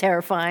 It's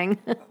terrifying.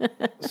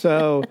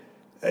 So,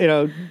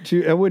 I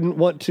wouldn't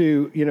want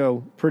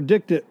to,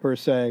 predict it per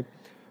se.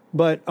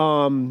 But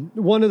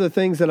one of the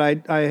things that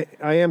I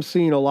am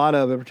seeing a lot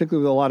of, and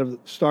particularly with a lot of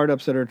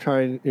startups that are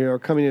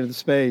coming into the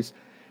space,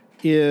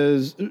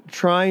 is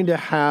trying to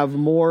have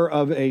more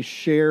of a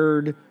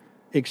shared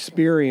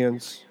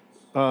experience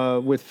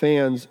with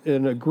fans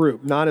in a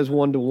group, not as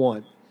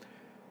one-to-one.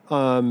 There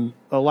are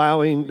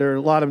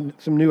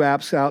some new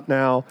apps out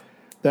now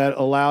that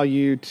allow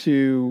you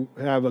to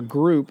have a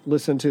group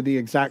listen to the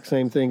exact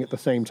same thing at the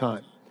same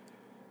time.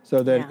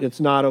 So that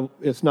it's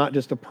not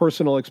just a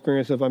personal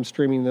experience if I'm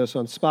streaming this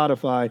on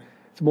Spotify,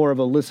 it's more of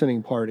a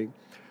listening party.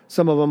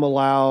 Some of them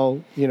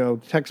allow,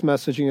 text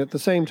messaging at the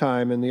same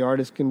time, and the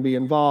artist can be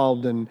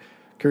involved and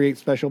create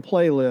special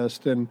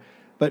playlists.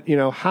 But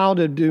how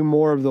to do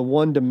more of the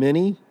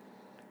one-to-many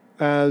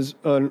as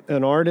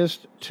an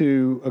artist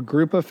to a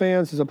group of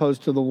fans as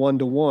opposed to the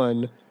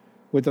one-to-one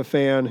with a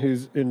fan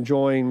who's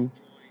enjoying,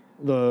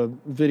 the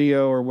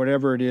video or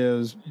whatever it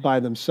is by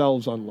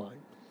themselves online.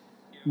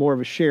 More of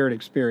a shared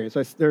experience.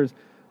 There's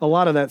a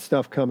lot of that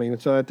stuff coming.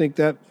 And so I think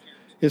that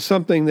is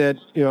something that,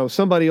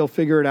 somebody will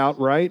figure it out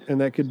right,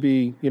 and that could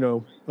be,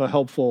 a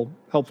helpful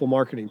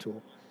marketing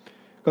tool.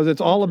 Because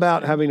it's all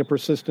about having a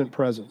persistent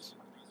presence.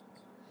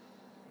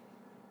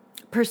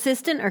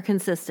 Persistent or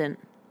consistent?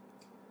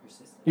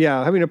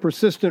 Yeah, having a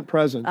persistent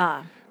presence.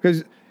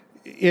 Because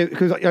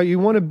you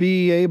want to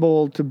be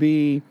able to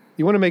be,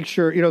 you want to make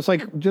sure, it's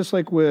like, just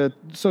like with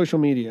social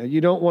media,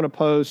 you don't want to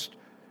post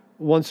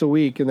once a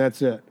week and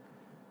that's it.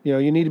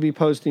 You need to be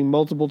posting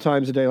multiple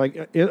times a day.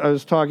 Like I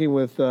was talking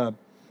with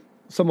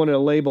someone at a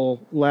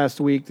label last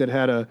week that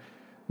had a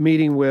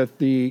meeting with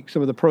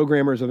some of the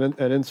programmers at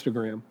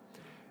Instagram.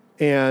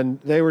 And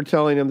they were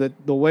telling him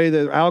that the way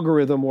the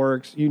algorithm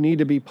works, you need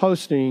to be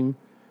posting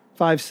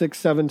 5, 6,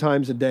 7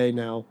 times a day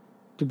now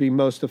to be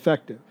most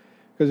effective.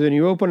 Because when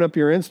you open up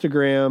your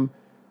Instagram,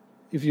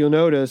 if you'll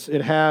notice,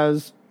 it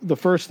has the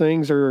first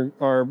things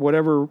are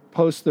whatever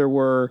posts there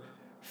were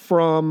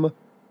from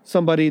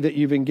somebody that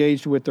you've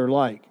engaged with or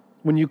like.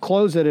 When you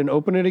close it and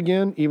open it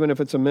again, even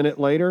if it's a minute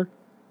later,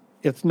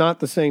 it's not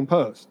the same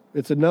post.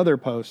 It's another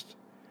post.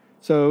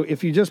 So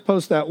if you just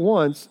post that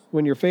once,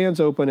 when your fans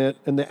open it,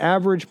 and the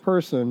average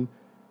person,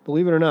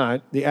 believe it or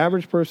not, the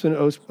average person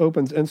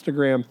opens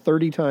Instagram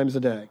 30 times a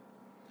day.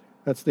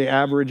 That's the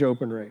average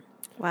open rate.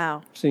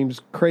 Wow.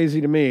 Seems crazy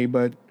to me,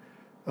 but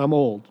I'm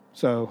old,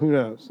 so who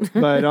knows?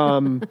 But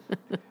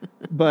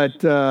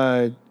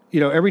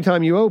every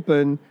time you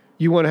open,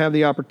 you want to have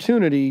the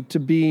opportunity to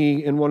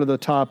be in one of the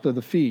top of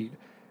the feed,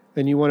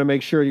 and you want to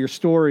make sure your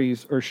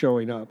stories are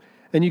showing up.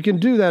 And you can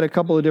do that a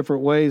couple of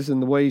different ways in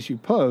the ways you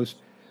post,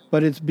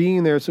 but it's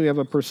being there so you have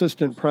a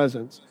persistent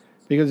presence.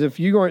 Because if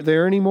you aren't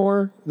there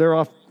anymore, they're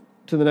off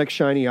to the next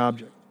shiny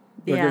object.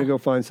 They're going to go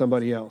find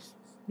somebody else.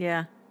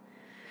 Yeah.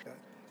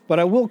 But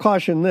I will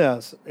caution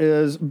this,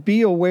 is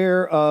be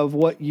aware of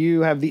what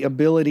you have the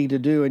ability to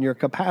do and your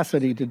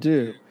capacity to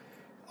do.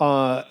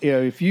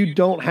 If you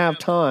don't have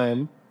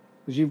time,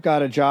 because you've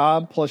got a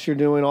job, plus you're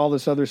doing all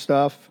this other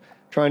stuff,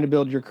 trying to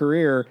build your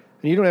career,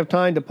 and you don't have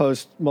time to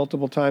post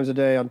multiple times a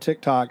day on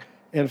TikTok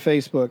and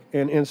Facebook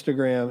and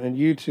Instagram and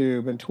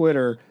YouTube and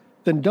Twitter,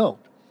 then don't.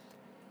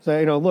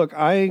 Say, look,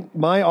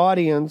 my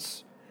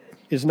audience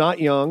is not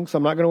young, so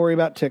I'm not going to worry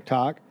about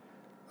TikTok.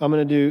 I'm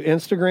going to do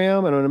Instagram,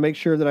 and I'm going to make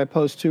sure that I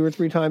post 2 or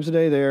 3 times a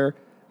day there.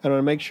 And I'm going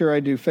to make sure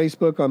I do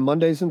Facebook on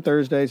Mondays and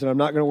Thursdays, and I'm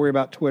not going to worry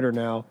about Twitter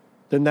now.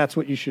 Then that's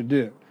what you should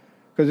do.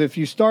 Because if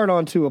you start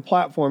onto a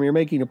platform, you're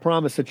making a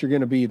promise that you're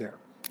going to be there.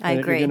 I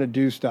agree. You're going to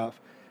do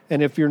stuff.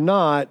 And if you're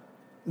not,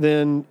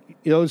 then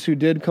those who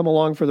did come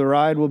along for the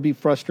ride will be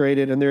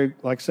frustrated, and they're,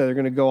 like I said, they're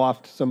going to go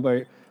off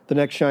to the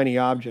next shiny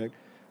object.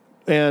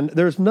 And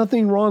there's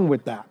nothing wrong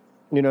with that.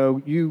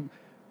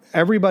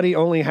 Everybody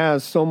only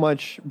has so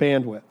much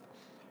bandwidth.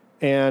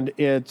 And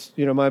it's,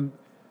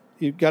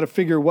 you've got to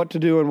figure what to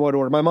do in what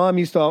order. My mom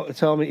used to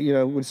tell me,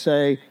 would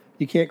say,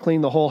 you can't clean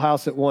the whole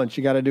house at once.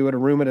 You got to do it a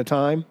room at a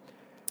time.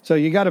 So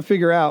you got to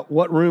figure out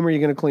what room are you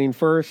going to clean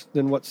first,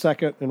 then what's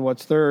second, and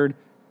what's third.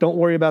 Don't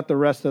worry about the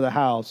rest of the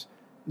house.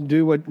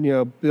 Do what,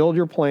 build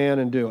your plan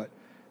and do it.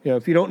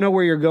 If you don't know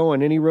where you're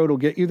going, any road will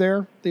get you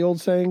there, the old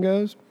saying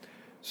goes.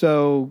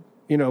 So,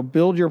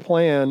 build your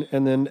plan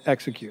and then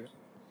execute.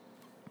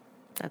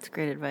 That's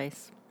great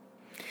advice.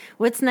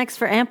 What's next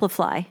for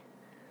Amplify?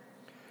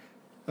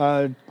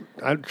 I'm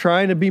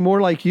trying to be more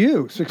like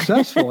you,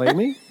 successful,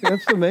 Amy.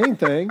 That's the main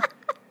thing.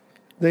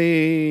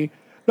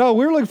 No,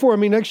 we're looking for,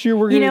 next year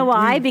we're going to... You know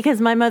why?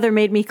 Because my mother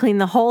made me clean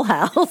the whole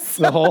house.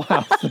 The whole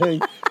house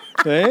thing.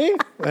 Hey,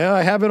 well,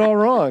 I have it all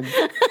wrong.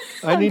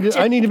 I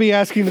need to be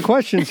asking the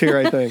questions here,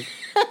 I think.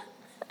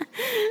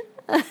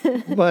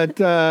 But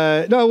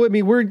no,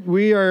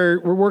 we're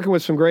working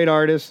with some great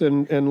artists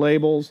and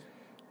labels.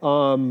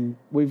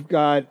 We've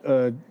got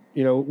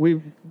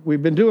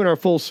we've been doing our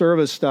full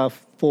service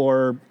stuff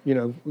for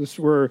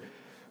we're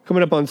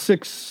coming up on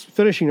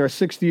finishing our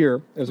 6th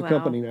year as a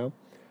company now,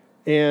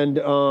 and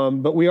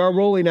but we are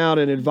rolling out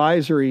an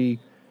advisory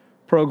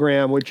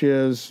program, which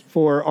is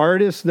for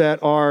artists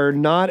that are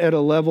not at a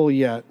level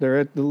yet. They're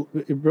at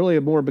really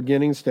a more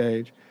beginning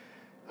stage,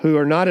 who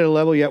are not at a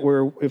level yet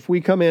where if we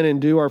come in and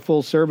do our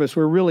full service,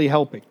 we're really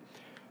helping.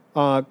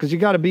 Because you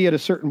got to be at a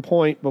certain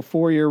point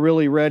before you're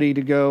really ready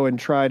to go and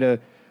try to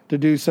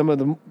do some of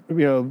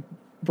the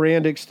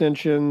brand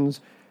extensions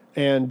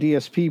and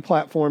DSP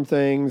platform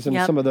things and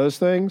some of those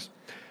things.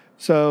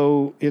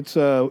 So it's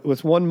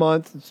 1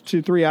 month, it's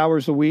 2-3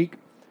 hours a week.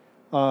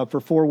 For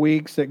 4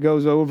 weeks that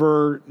goes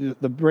over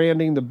the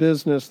branding, the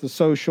business, the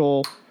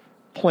social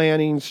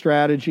planning,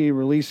 strategy,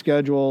 release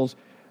schedules,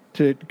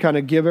 to kind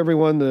of give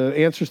everyone the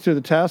answers to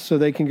the test so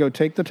they can go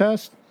take the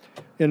test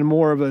in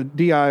more of a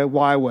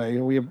DIY way.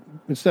 And we have,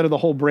 instead of the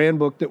whole brand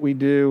book that we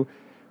do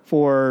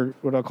for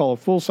what I call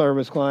full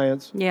service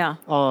clients,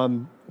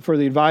 for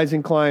the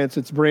advising clients,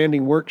 it's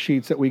branding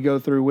worksheets that we go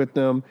through with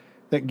them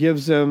that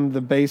gives them the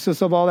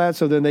basis of all that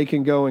so then they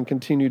can go and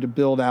continue to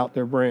build out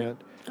their brand.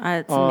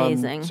 It's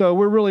amazing. So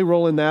we're really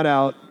rolling that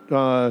out.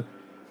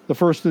 The the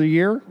first of the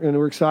year, and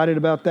we're excited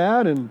about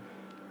that. And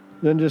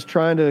then just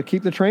trying to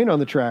keep the train on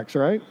the tracks,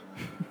 right?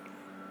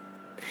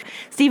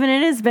 Stephen,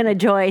 it has been a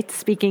joy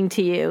speaking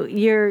to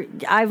you.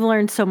 I've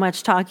learned so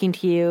much talking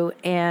to you,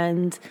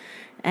 and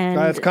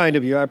that's kind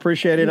of you. I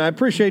appreciate it, and I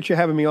appreciate you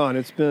having me on.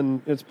 It's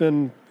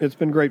been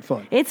great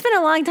fun. It's been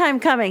a long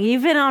time coming.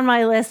 You've been on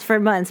my list for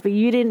months, but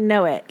you didn't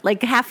know it,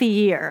 like half a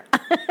year.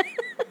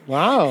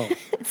 Wow.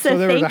 So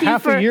there was a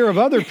half a year of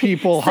other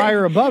people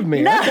higher above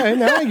me. No, okay,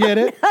 now I get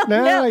it.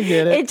 I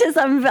get it. It just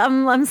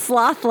I'm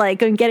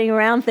sloth-like on getting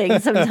around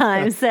things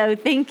sometimes. So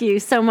thank you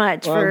so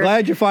much for. I'm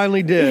glad you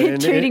finally did.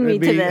 Treating me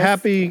to this.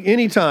 Happy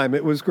anytime.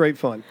 It was great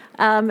fun.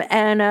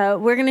 And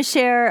we're gonna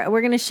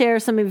share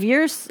some of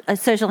your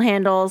social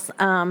handles.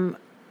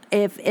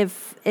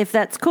 If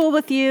that's cool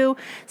with you,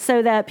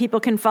 so that people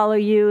can follow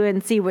you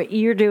and see what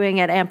you're doing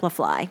at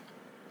Amplify.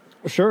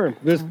 Sure.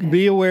 Just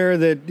be aware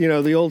that,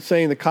 the old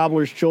saying, the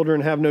cobbler's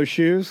children have no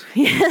shoes.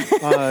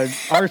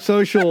 Our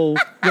social,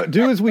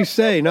 do as we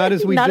say, not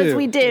as we do. Not as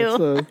we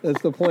do.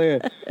 That's the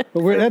plan.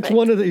 But that's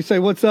one of the, you say,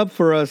 what's up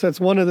for us? That's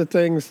one of the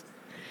things.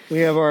 We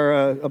have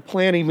our a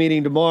planning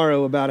meeting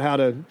tomorrow about how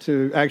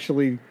to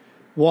actually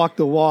walk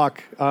the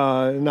walk,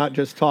 not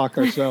just talk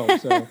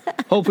ourselves. So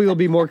hopefully there'll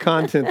be more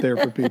content there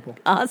for people.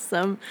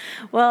 Awesome.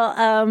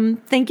 Well,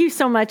 thank you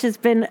so much. It's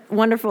been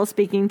wonderful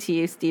speaking to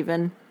you,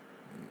 Stephen.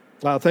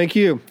 Thank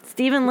you.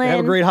 Stephen Lynn.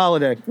 Have a great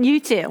holiday. You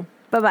too.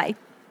 Bye-bye.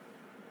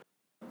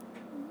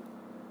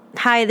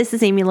 Hi, this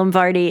is Amy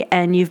Lombardi,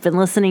 and you've been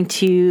listening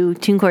to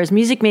TuneCore's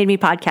Music Made Me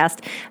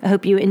podcast. I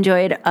hope you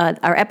enjoyed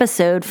our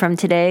episode from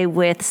today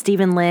with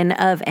Stephen Lynn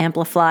of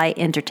Amplify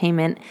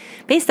Entertainment,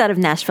 based out of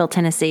Nashville,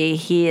 Tennessee.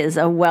 He is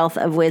a wealth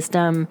of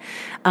wisdom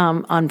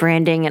on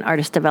branding and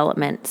artist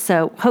development.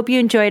 So hope you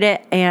enjoyed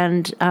it,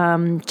 and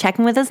check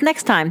in with us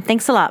next time.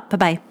 Thanks a lot.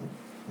 Bye-bye.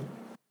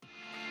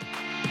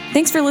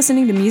 Thanks for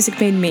listening to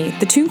Music Made Me,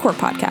 the TuneCore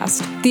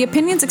podcast. The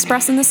opinions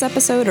expressed in this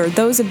episode are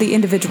those of the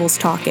individuals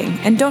talking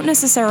and don't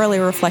necessarily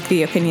reflect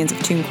the opinions of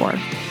TuneCore.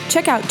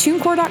 Check out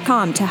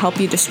TuneCore.com to help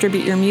you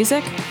distribute your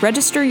music,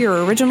 register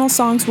your original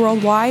songs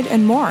worldwide,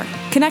 and more.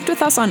 Connect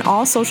with us on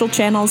all social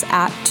channels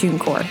at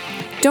TuneCore.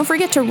 Don't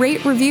forget to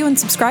rate, review, and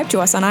subscribe to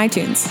us on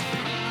iTunes.